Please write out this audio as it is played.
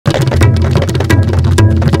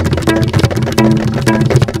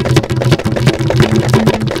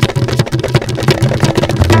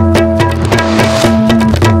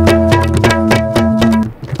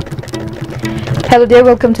Hello there,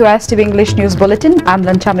 welcome to ISTV English News Bulletin. I'm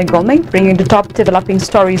Lanchami Golmay, bringing the top developing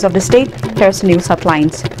stories of the state. Here's the news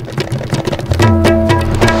headlines.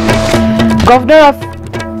 Governor of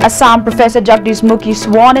Assam, Professor Jagdish Mukhi,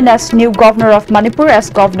 sworn in as new Governor of Manipur as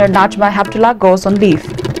Governor Najma Heptullah goes on leave.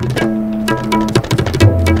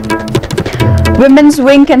 Women's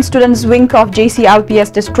wing and students' wing of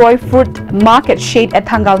JCLPS destroy fruit market shade at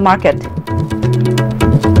Thangal Market.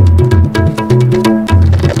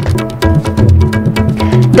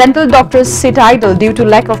 Dental doctors sit idle due to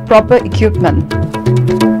lack of proper equipment.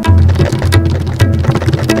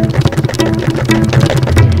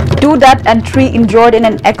 Two dead and 3 injured in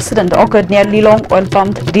an accident occurred near Lilong oil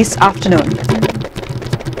pump this afternoon.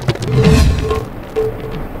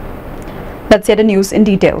 Let's hear the news in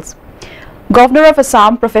details. Governor of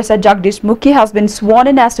Assam, Professor Jagdish Mukhi, has been sworn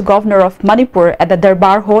in as the Governor of Manipur at the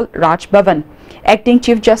Darbar Hall, Raj Bhavan. Acting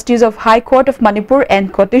Chief Justice of High Court of Manipur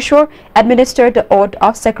and Koteshwar administered the oath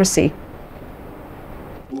of secrecy.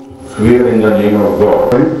 Swear in the name of God,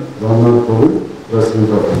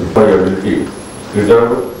 by ability,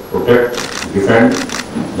 preserve, protect, defend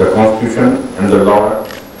the Constitution and the law,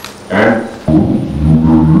 and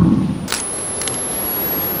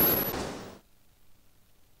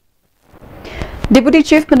Deputy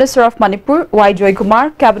Chief Minister of Manipur, Y. Joy Kumar,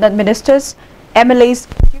 Cabinet Ministers, MLAs,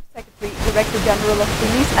 Chief Secretary, Director General of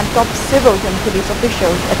Police and top civil and police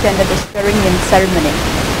officials attended the swearing-in ceremony.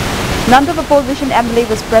 None of opposition MLA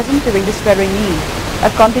was present during the swearing-in. A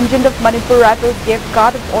contingent of Manipur rifles gave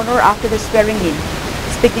guard of honor after the swearing-in.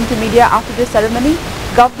 Speaking to media after the ceremony,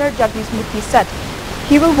 Governor Jagdish Mukhi said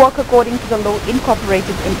he will work according to the law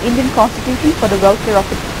incorporated in Indian Constitution for the welfare of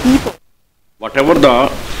the people. Whatever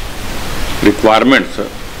the requirements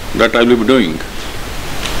that I will be doing,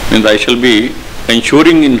 and I shall be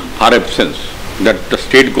ensuring in her absence that the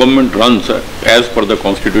state government runs as per the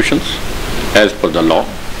constitutions, as per the law.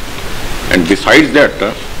 And besides that,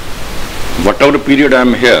 whatever period I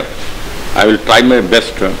am here, I will try my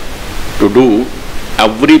best to do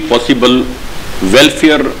every possible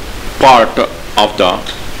welfare part of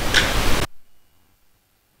the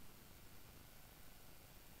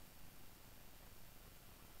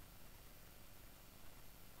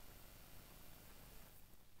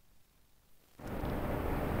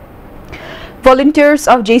Volunteers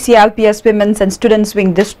of JCLPS Women's and Students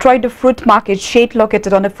Wing destroyed the fruit market shade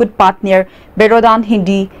located on a footpath near Berodan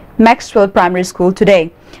Hindi Maxwell Primary School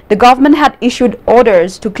today. The government had issued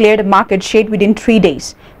orders to clear the market shade within 3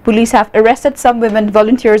 days. Police have arrested some women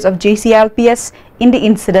volunteers of JCLPS in the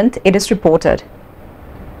incident, it is reported.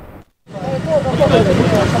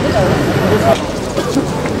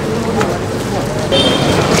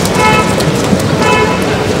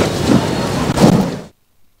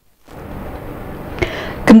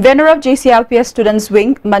 Convener of JCLPS Students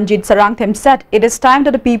Wing, Manjit Sarangthem, said it is time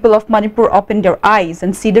that the people of Manipur open their eyes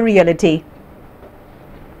and see the reality.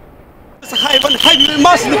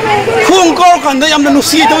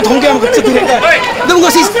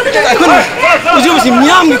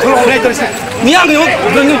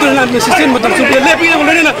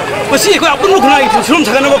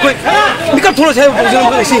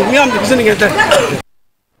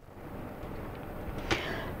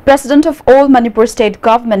 President of All Manipur State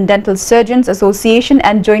Government Dental Surgeons Association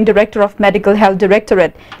and Joint Director of Medical Health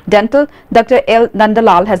Directorate, Dental, Dr. L.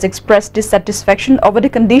 Nandalal has expressed dissatisfaction over the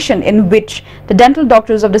condition in which the dental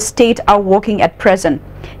doctors of the state are working at present.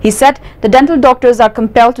 He said the dental doctors are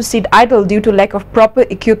compelled to sit idle due to lack of proper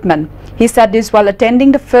equipment. He said this while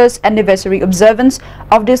attending the first anniversary observance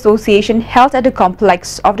of the association held at the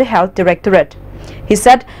complex of the Health Directorate. He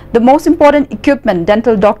said the most important equipment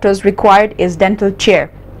dental doctors required is dental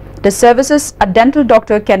chair. The services a dental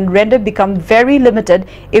doctor can render become very limited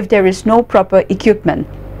if there is no proper equipment.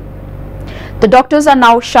 The doctors are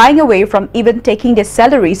now shying away from even taking their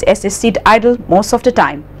salaries as they sit idle most of the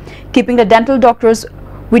time, keeping the dental doctors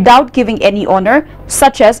without giving any honor,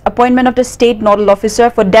 such as appointment of the state nodal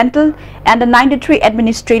officer for dental and the 93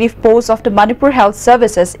 administrative posts of the Manipur Health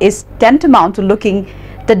Services is tantamount to looking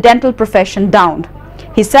the dental profession down.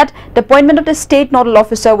 He said the appointment of the state nodal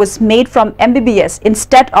officer was made from MBBS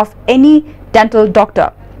instead of any dental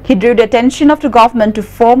doctor. He drew the attention of the government to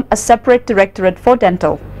form a separate directorate for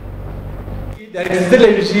dental.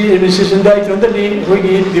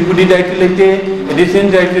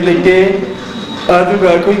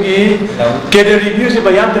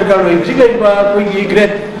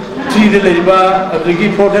 three the labor,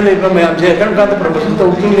 the four the labor, my amjay, can't got the promotion to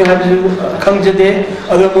come today,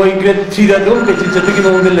 other boy great three the don't get it to begin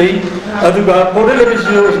over the lay, other portal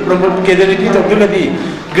labor promote capability of the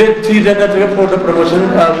great three that for the promotion,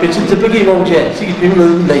 pitches the beginning of jet, 6 people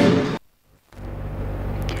lay.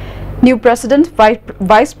 New President,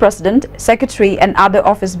 Vice President, Secretary and other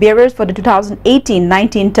office bearers for the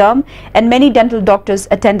 2018-19 term and many dental doctors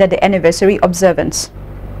attended the anniversary observance.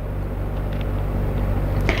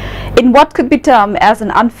 In what could be termed as an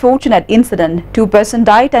unfortunate incident, 2 persons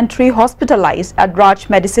died and 3 hospitalized at Raj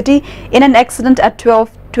Medicity in an accident at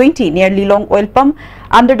 12:20 near Lilong Oil Pump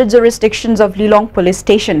under the jurisdictions of Lilong Police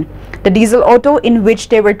Station. The diesel auto in which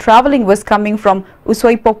they were travelling was coming from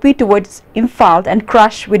Usoi Pokpi towards Imphal and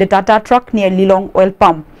crashed with a Tata truck near Lilong Oil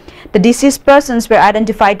Pump. The deceased persons were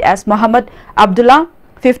identified as Muhammad Abdullah,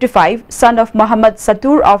 55, son of Muhammad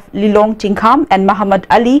Satur of Lilong Tingkham, and Muhammad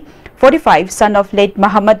Ali, 45, son of late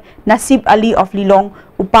Muhammad Nasib Ali of Lilong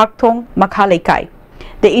Upakthong, Makhalaikai.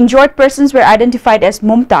 The injured persons were identified as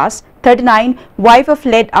Mumtaz, 39, wife of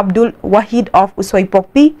late Abdul Wahid of Usoi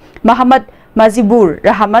Pokpi, Muhammad Mazibur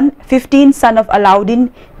Rahman, 15, son of Alauddin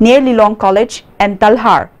near Lilong College, and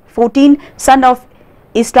Talhar, 14, son of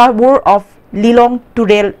Islawur of Lilong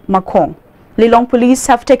Turel Makhong. Lilong police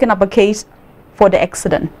have taken up a case for the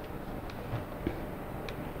accident.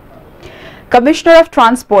 Commissioner of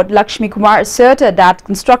Transport Lakshmi Kumar asserted that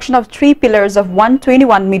construction of 3 pillars of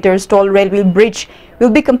 121 meters tall railway bridge will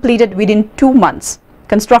be completed within 2 months.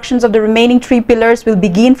 Constructions of the remaining 3 pillars will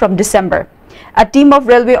begin from December. A team of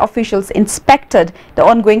railway officials inspected the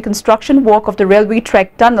ongoing construction work of the railway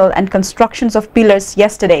track tunnel and constructions of pillars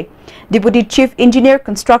yesterday. Deputy Chief Engineer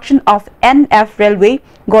Construction of NF Railway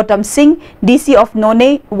Gautam Singh, DC of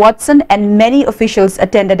None, Watson and many officials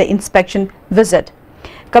attended the inspection visit.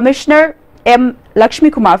 Commissioner M. Lakshmi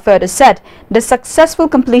Kumar further said the successful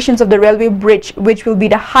completions of the railway bridge, which will be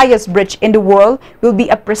the highest bridge in the world, will be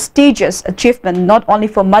a prestigious achievement not only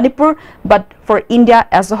for Manipur but for India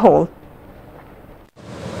as a whole.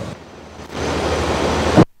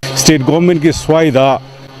 State government के स्वाइदा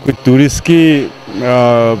कोई tourist की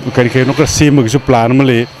करिकेनो का same जो plan में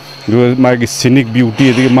ले जो मागी scenic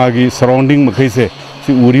beauty है मागी surrounding में कैसे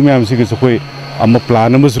सी उरी में हमसे कैसे कोई अम्म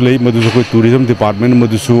प्लान में सुले मधुसु कोई tourism department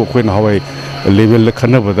मधुसु कोई ना हुआ level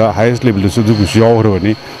खन्ना बता highest level से जो कुछ याव हो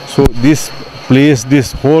रहा so this place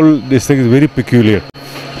this thing is very peculiar,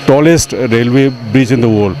 tallest railway bridge in the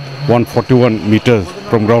world, 141 meters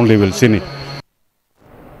from ground level. Sini.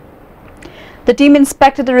 The team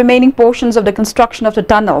inspected the remaining portions of the construction of the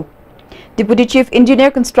tunnel. Deputy Chief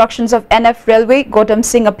Engineer Constructions of NF Railway Gautam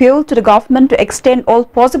Singh appealed to the government to extend all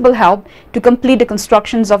possible help to complete the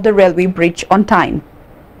constructions of the railway bridge on time.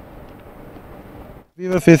 We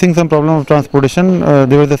were facing some problem of transportation.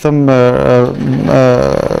 There was some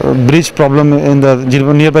bridge problem in the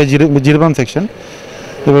nearby Jirbam section.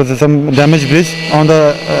 There was some damaged bridge on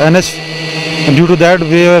the NH. Due to that,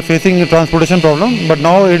 we were facing a transportation problem, but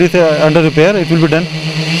now it is under repair. It will be done.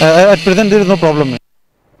 At present, there is no problem.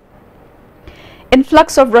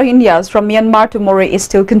 Influx of Rohingyas from Myanmar to Moreh is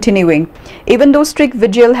still continuing. Even though strict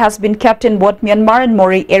vigil has been kept in both Myanmar and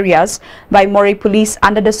Moreh areas by Moreh police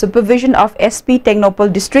under the supervision of SP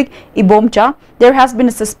Technopol District Ibomcha, there has been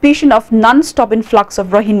a suspicion of non-stop influx of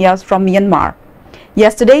Rohingyas from Myanmar.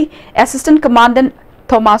 Yesterday, Assistant Commandant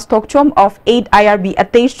Thomas Tokchom of 8 IRB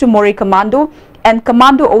attached to Moreh Commando and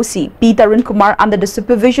Commando OC P. Tarun Kumar under the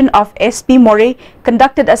supervision of SP Moreh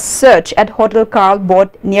conducted a search at Hotel Carl Board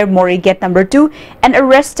near Moreh Gate number 2 and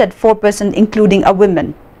arrested 4 persons including a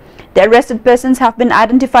woman. The arrested persons have been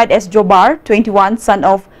identified as Jobar, 21, son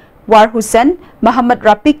of War Hussain, Muhammad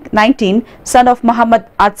Rafiq, 19, son of Muhammad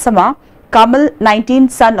Atsama, Kamal, 19,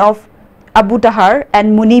 son of Abu Tahar,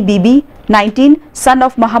 and Muni Bibi, 19, son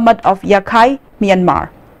of Muhammad of Yakai, Myanmar.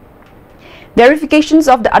 Verifications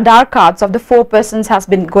of the Aadhaar cards of the 4 persons has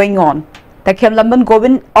been going on. The Khemlamban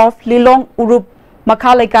Govind of Lilong Urup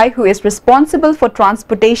Makhalaikai, who is responsible for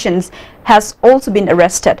transportations, has also been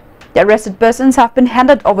arrested. The arrested persons have been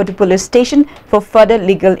handed over to police station for further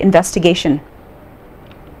legal investigation.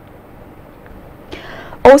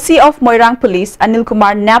 OC of Moirang Police, Anil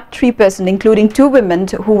Kumar, nabbed 3 persons including 2 women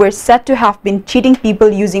who were said to have been cheating people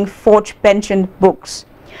using forged pension books.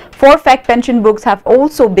 4 fake pension books have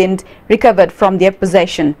also been recovered from their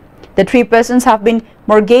possession. The 3 persons have been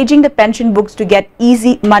mortgaging the pension books to get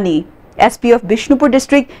easy money. SP of Bishnupur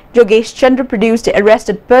District, Jogesh Chandra, produced the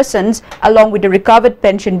arrested persons along with the recovered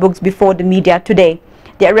pension books before the media today.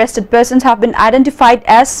 The arrested persons have been identified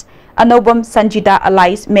as Anobam Sanjita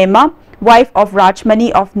alias Mema, wife of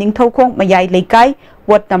Rajmani of Ningthokong Mayai Leikai,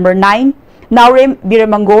 Ward number 9, Naurem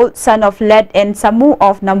Biramangol, son of Led N. Samu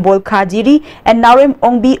of Nambol Kajiri, and Naurem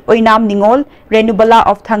Ongbi Oinam Ningol, Renubala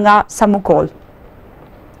of Thanga Samukol.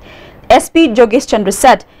 SP Jogesh Chandra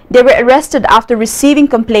said they were arrested after receiving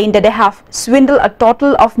complaint that they have swindled a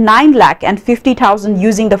total of 9,50,000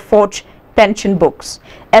 using the forged pension books.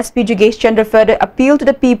 SP Jugesh Chandra further appealed to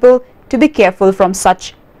the people to be careful from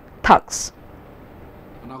such thugs.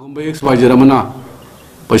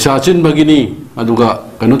 Paisachin bagini, aduga,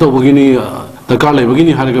 kanuto bagini, the Kale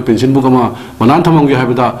bagini had a pension bookama, Manantamangi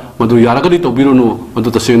habita, Madu Yarakadi to Biruno, Madu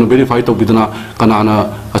the same verified to Bidana,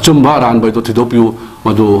 Kanana, a chumba ran by Totidopu,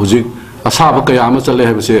 Madu Zik, a Sabakayama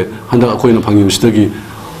have say, Handa Aquina Pangi Stegi,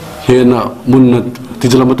 Hena Mun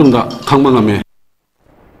Tijalamatunda, Kangmangame.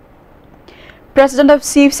 President of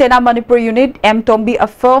Shiv Sena Manipur Unit, M. Tombi,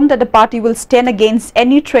 affirmed that the party will stand against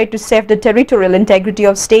any threat to save the territorial integrity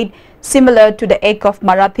of state, similar to the act of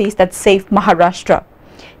Marathis that saved Maharashtra.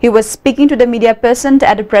 He was speaking to the media person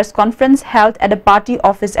at a press conference held at the party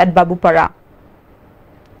office at Babupara.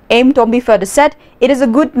 M. Tombi further said it is a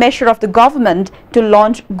good measure of the government to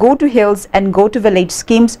launch Go to Hills and Go to Village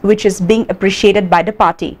schemes, which is being appreciated by the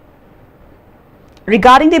party.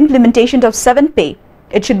 Regarding the implementation of 7th pay,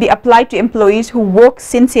 it should be applied to employees who work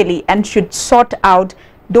sincerely and should sort out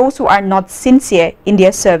those who are not sincere in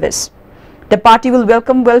their service. The party will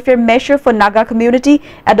welcome welfare measure for Naga community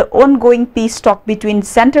at the ongoing peace talk between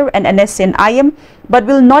Centre and NSCN-IM, but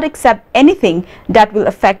will not accept anything that will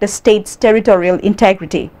affect the state's territorial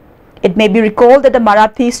integrity. It may be recalled that the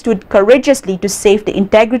Marathis stood courageously to save the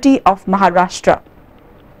integrity of Maharashtra.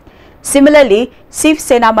 Similarly, Shiv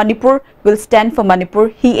Sena Manipur will stand for Manipur,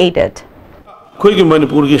 he added. Koigi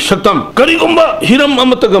Manipur ki Shaktam, Karigumba, Hiram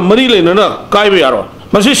Amataga Marile Nana, Kaiviaro.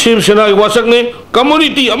 Masi Shiv Sena Wasakne,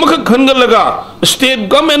 community Amaka Kangalaga, state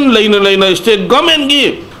government Lena, state government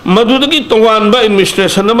gi, Madudaki Tongan by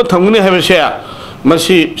administration number Tanguni have a share.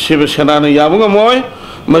 Masi Shiv Sena Yamunga Moy,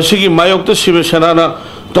 Masiki Mayokta Shiv Sena,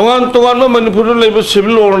 Tongan Manipur labor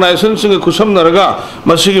civil organizations in Kusam Naraga,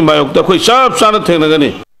 Masiki Mayokta, Koi Sharp Sana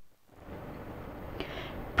Tenagani.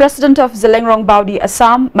 President of Zaleng Baudi,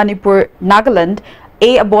 Assam, Manipur, Nagaland,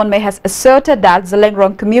 A. Abonme has asserted that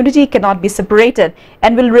Zaleng community cannot be separated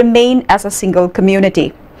and will remain as a single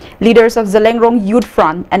community. Leaders of Zaleng Youth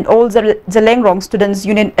Front and all Zaleng Students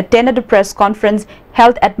Union attended a press conference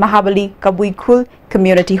held at Mahabali Kabuikhul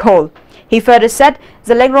Community Hall. He further said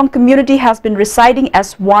Zaleng community has been residing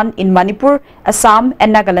as one in Manipur, Assam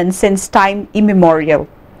and Nagaland since time immemorial.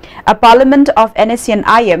 A parliament of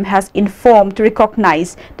NSCN-IM has informed to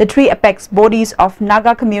recognize the three apex bodies of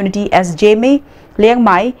Naga community as Jeme,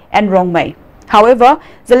 Liangmai and Rongmai. However,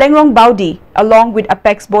 Zaleng Baudi, along with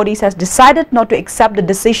apex bodies, has decided not to accept the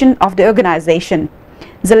decision of the organization.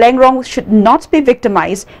 Zaleng should not be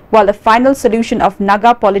victimized while a final solution of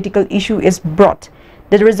Naga political issue is brought.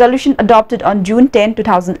 The resolution adopted on June 10,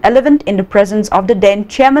 2011 in the presence of the then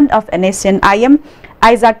chairman of NSCN-IM,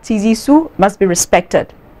 Isaac Tsizisu, must be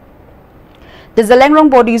respected. The Zaleng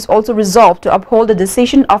bodies also resolved to uphold the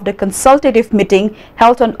decision of the consultative meeting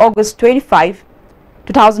held on August 25,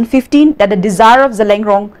 2015 that the desire of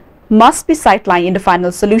Zaleng must be sidelined in the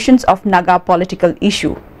final solutions of Naga political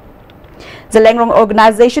issue. Zaleng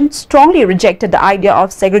organization strongly rejected the idea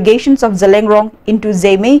of segregations of Zaleng into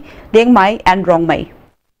Zeme, Liangmai and Rongmai.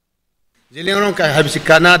 Zaleng ka habisi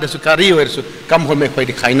kana da sukari or su kam hol me khoi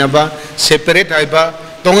dikhaina ba separate aiba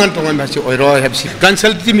tongan ba si oiro habisi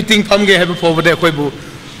consultative meeting famge have forward khoi bu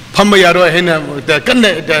phamba yaro hena da kan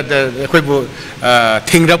da khoi bu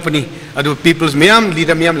thingrapani adu people's miyam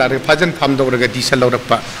leader miyam la fajan pham do raga disal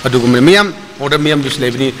lorapa adu gum miyam order miyam dus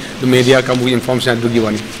lebni the media kam information adu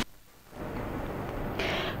giwani.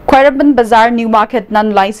 Khairamban Bazaar New Market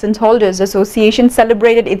Non-Licensed Holders Association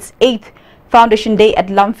celebrated its 8th Foundation Day at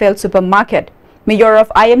Lumfell Supermarket. Mayor of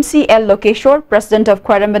IMC L. Lokeshwar, President of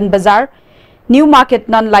Khairamban Bazaar New Market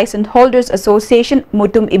Non-Licensed Holders Association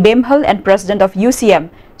Mutum Ibemhal and President of UCM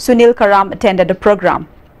Sunil Karam attended the program.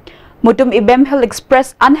 Mutum Ibemhal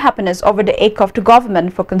expressed unhappiness over the act of the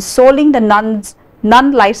government for consoling the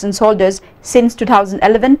non-licensed holders since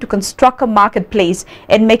 2011 to construct a marketplace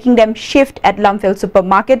and making them shift at Lumfell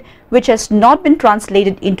Supermarket, which has not been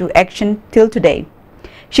translated into action till today.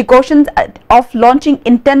 She cautioned of launching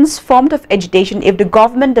intense forms of agitation if the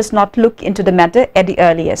government does not look into the matter at the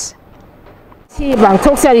earliest. Bang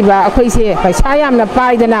thok sariba akhoi se paisa yamna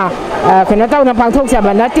paidana kena tawna bang thok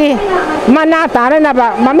saba nati mana tarana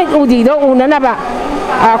ba mamit udi do unana ba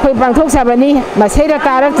akhoi bang thok saba ni maseira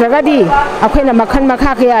tarak tragadi akhoi na makhan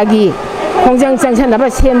makha kya gi khongjang changchan ba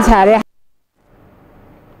sem sare.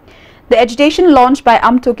 The agitation launched by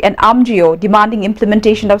Amtuk and Amgio demanding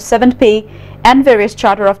implementation of 7th pay and various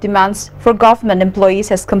charter of demands for government employees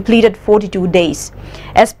has completed 42 days.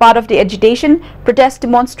 As part of the agitation, protest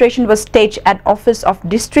demonstration was staged at Office of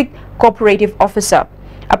District Cooperative Officer.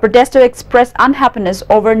 A protester expressed unhappiness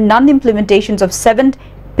over non-implementations of 7th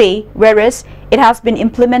pay, whereas it has been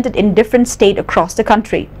implemented in different states across the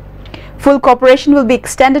country. Full cooperation will be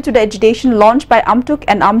extended to the agitation launched by Amtuk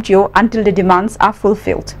and Amgyo until the demands are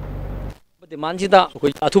fulfilled. Demandsida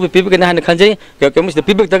atu people can hand kanjai kemis the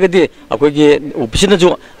people tagadi akogi option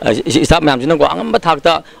jo isap mamjina ko angamba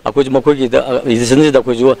thakta akoj mokogi the resistance da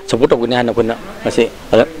ko support ko ne han ko na ase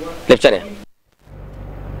lecture.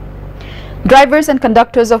 Drivers and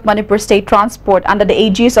conductors of Manipur State Transport under the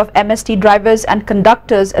aegis of MST Drivers and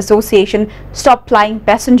Conductors Association stopped plying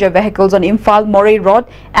passenger vehicles on Imphal Moray Road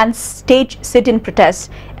and staged sit-in protests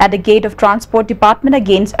at the gate of Transport Department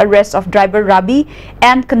against arrest of driver Rabi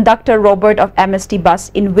and conductor Robert of MST bus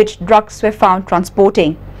in which drugs were found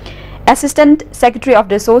transporting. Assistant Secretary of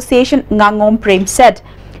the Association Ngangom Prem said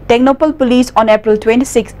Technopal police on April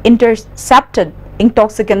 26 intercepted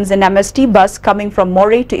intoxicants in MST bus coming from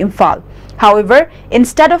Moray to Imphal. However,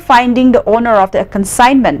 instead of finding the owner of the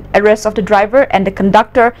consignment, arrest of the driver and the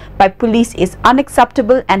conductor by police is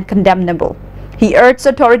unacceptable and condemnable. He urged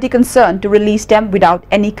authority concerned to release them without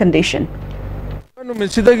any condition.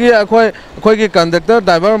 Conductor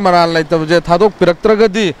driver maral like the Thadok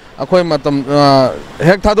Piraktragadi, Akoi Matam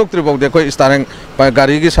Hek Thadok Tribok, the starting by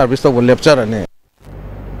Garigi service of lecture.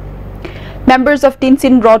 Members of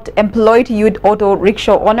Tinsin Road Employed Youth Auto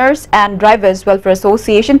Rickshaw Owners and Drivers Welfare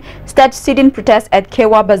Association staged sit-in protest at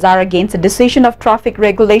Kewa Bazaar against the decision of Traffic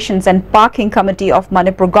Regulations and Parking Committee of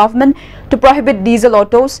Manipur government to prohibit diesel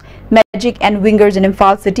autos, Magic and Wingers in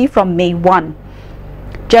Imphal City from May 1.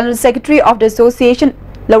 General Secretary of the Association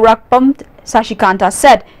Laurakpam Sashikanta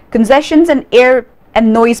said congestions and air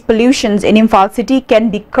and noise pollutions in Imphal City can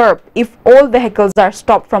be curbed if all vehicles are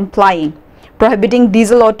stopped from plying. Prohibiting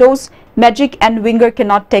diesel autos, Magic and Winger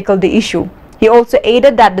cannot tackle the issue. He also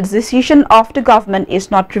added that the decision of the government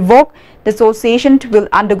is not revoked. The association will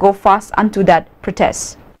undergo fast unto that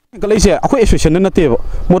protest. Motor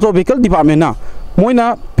vehicle department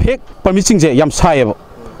moina fake permitting yam sayebo.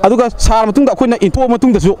 Aduga sar matungda akoina into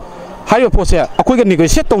matungda su higher post akoiga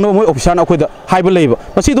negotiate tawna moi officer na akoida haiba leiba.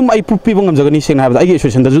 Masi dum ai proof pibang amjagani sengna haibada ai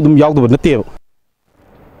association da dum yawduba natebo.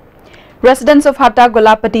 Residents of Hatta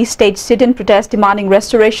Golapati staged sit-in protest demanding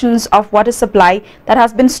restorations of water supply that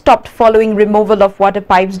has been stopped following removal of water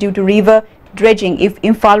pipes due to river dredging in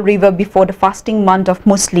Imphal River before the fasting month of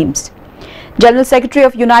Muslims. General Secretary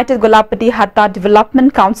of United Golapati Hatta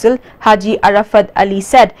Development Council Haji Arafat Ali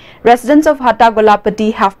said residents of Hatta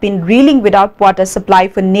Golapati have been reeling without water supply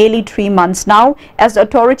for nearly 3 months now as the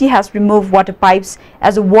authority has removed water pipes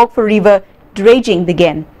as the work for river dredging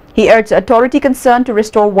began. He urged authority concerned to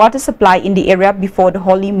restore water supply in the area before the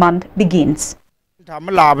holy month begins.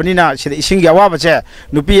 Labanina ising yawabache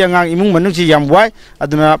nupi angang imung manuchi yamwai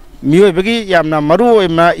aduna miyoibagi yamna maru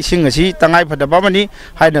emna ising asi tangai padabamani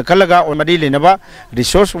haina kalaga onmadi lenaba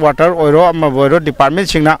resource water oiro amavoiro department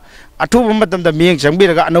singna athuba matamda miyeng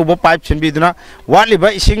changbiraga anoba pipe chenbiduna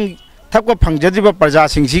watliba ising thapka phangjadriba praja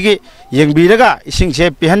singsigi yengbiraga ising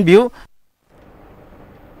se pihanbiu.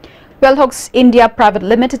 Wellhooks India Private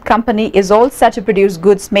Limited Company is all set to produce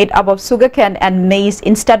goods made up of sugarcane and maize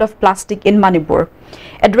instead of plastic in Manipur.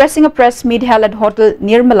 Addressing a press meet held at Hotel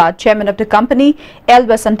Nirmala, chairman of the company, El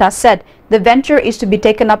Basanta said the venture is to be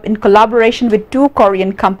taken up in collaboration with 2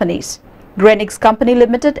 Korean companies, Grenix Company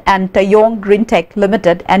Limited and Tayong Green Tech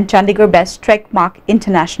Limited and Chandigarh Best Trekmark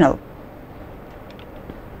International.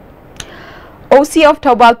 OC of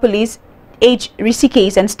Taubal Police H.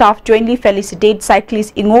 Rishikesh and staff jointly felicitate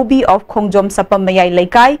cyclist Ingobi of Khongjom Sapam Mayai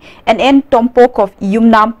Laikai and N. Tompok of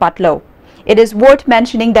Yumnam Patlo. It is worth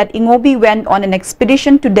mentioning that Ingobi went on an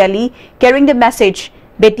expedition to Delhi carrying the message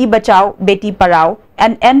Beti Bachao, Beti Parao,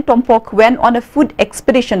 and N. Tompok went on a food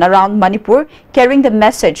expedition around Manipur carrying the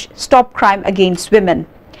message Stop Crime Against Women.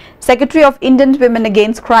 Secretary of Indian Women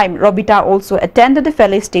Against Crime, Robita, also attended the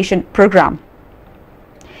felicitation program.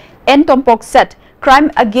 N. Tompok said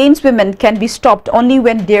crime against women can be stopped only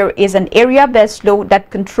when there is an area-based law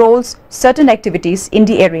that controls certain activities in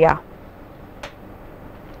the area.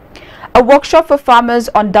 A workshop for farmers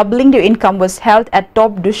on doubling their income was held at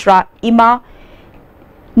Top Dushra Ima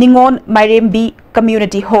Ningon Mairembi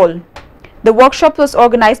Community Hall. The workshop was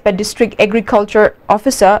organized by District Agriculture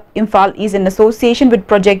Officer Imphal East in association with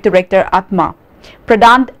Project Director Atma.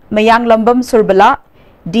 Pradhan Mayang Lambam Surbala,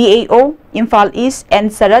 DAO Imphal East,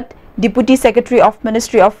 and Sarat, Deputy Secretary of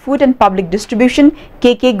Ministry of Food and Public Distribution,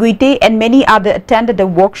 KK Guite, and many others attended the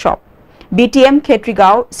workshop. BTM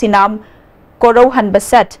Ketrigao Sinam Korohan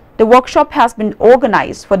Baset. The workshop has been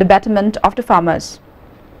organized for the betterment of the farmers.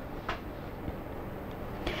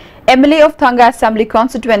 MLA of Thanga Assembly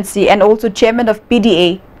Constituency and also Chairman of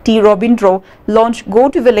PDA, T. Robindro, launched Go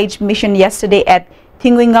to Village mission yesterday at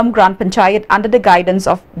Thingwingam Grand Panchayat under the guidance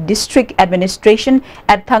of District Administration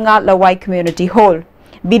at Thanga Lawai Community Hall.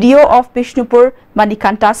 BDO of Bishnupur,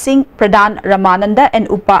 Manikanta Singh, Pradhan Ramananda and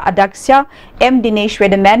Upa Adaksya M. Dinesh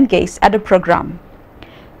Vedaman gazed at the program.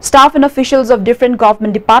 Staff and officials of different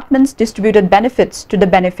government departments distributed benefits to the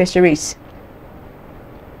beneficiaries.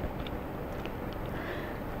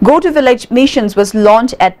 Go to Village Missions was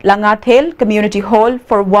launched at Langathel Community Hall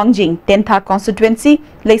for Wangjing, Tentha Constituency,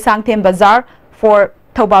 Leisangthem Bazaar for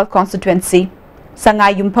Thoubal Constituency.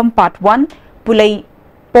 Sangai Yumpam Part 1, Pulai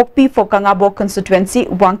Pokpi for Kangabo Constituency,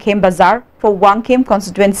 Wangkhem Bazaar for Wangkhem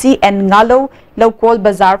Constituency and Ngalo Lokol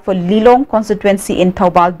Bazaar for Lilong Constituency in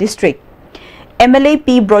Thoubal District. MLA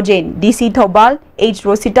P. Brojen, DC Thoubal, H.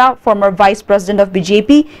 Rosita, former Vice President of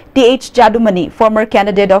BJP, T.H. Jadumani, former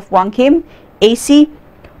candidate of Wangkhem, AC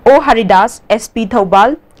O. Haridas, SP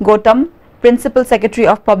Thoubal, Gautam, Principal Secretary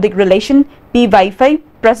of Public Relations, P. Vaifai,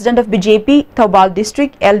 President of BJP, Thoubal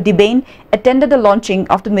District, L. Dibain, attended the launching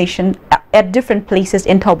of the mission at different places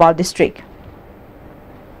in Thoubal District.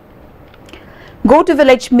 Go to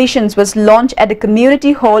Village Missions was launched at the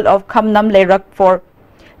Community Hall of Khamnam Lerak for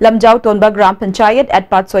Lamjau Tonba Gram Panchayat at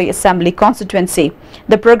Patsoi Assembly Constituency.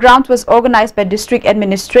 The program was organized by District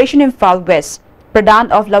Administration in Imphal West. Pradhan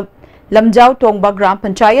of Lamjau Tongba Gram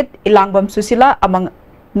Panchayat, Ilangbam Susila, among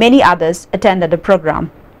many others, attended the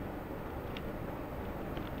program.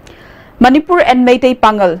 Manipur and Meitei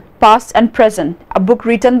Pangal, Past and Present, a book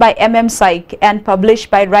written by M.M. Saik and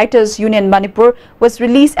published by Writers Union Manipur, was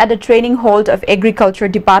released at the Training Hall of Agriculture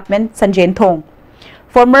Department, Sanjain Thong.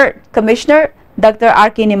 Former Commissioner Dr.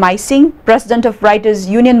 R.K. Nimai Singh, President of Writers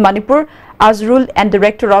Union Manipur, Azrul, and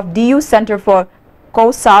Director of DU Center for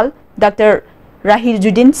Kausal, Dr.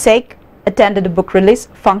 Rahijuddin Sheikh, attended the book release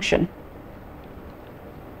function.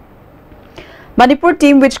 Manipur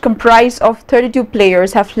team, which comprised of 32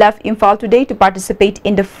 players, have left Imphal today to participate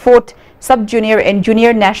in the 4th Sub-Junior and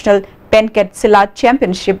Junior National Penket Silat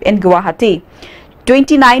Championship in Guwahati.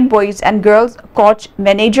 29 boys and girls, coach,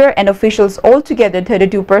 manager and officials, altogether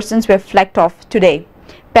 32 persons were flagged off today.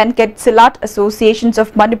 Penket Silat Associations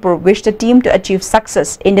of Manipur wish the team to achieve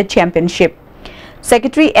success in the championship.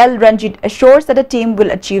 Secretary L. Ranjit assures that the team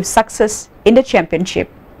will achieve success in the championship.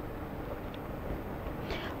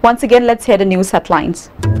 Once again, let's hear the news headlines.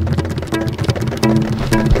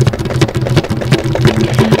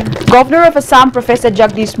 Governor of Assam, Professor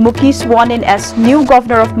Jagdish Mukhi, sworn in as new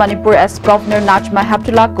Governor of Manipur as Governor Najma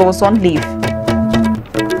Heptullah goes on leave.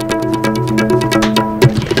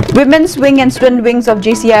 Women's wing and student wings of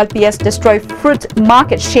JCILPS destroy fruit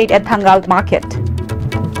market shade at Thangal Market.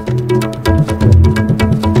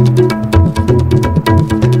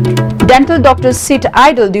 Dental doctors sit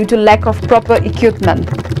idle due to lack of proper equipment.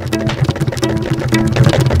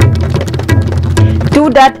 2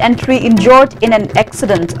 dead and 3 injured in an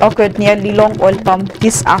accident occurred near Lilong oil pump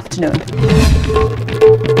this afternoon.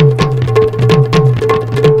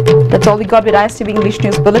 That's all we got with ISTV English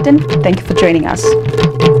News Bulletin. Thank you for joining us.